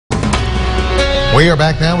We are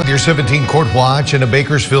back now with your 17 Court Watch, and a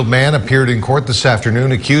Bakersfield man appeared in court this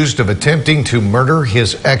afternoon accused of attempting to murder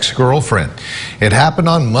his ex-girlfriend. It happened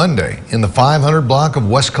on Monday in the 500 block of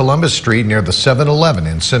West Columbus Street near the 7-Eleven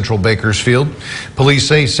in central Bakersfield. Police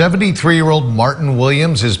say 73-year-old Martin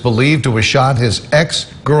Williams is believed to have shot his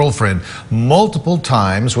ex-girlfriend multiple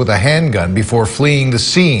times with a handgun before fleeing the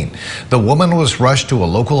scene. The woman was rushed to a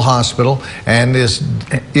local hospital and is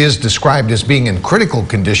described as being in critical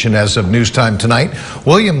condition as of news time tonight.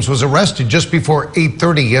 Williams was arrested just before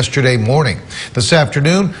 8:30 yesterday morning. This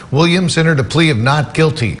afternoon, Williams entered a plea of not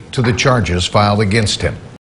guilty to the charges filed against him.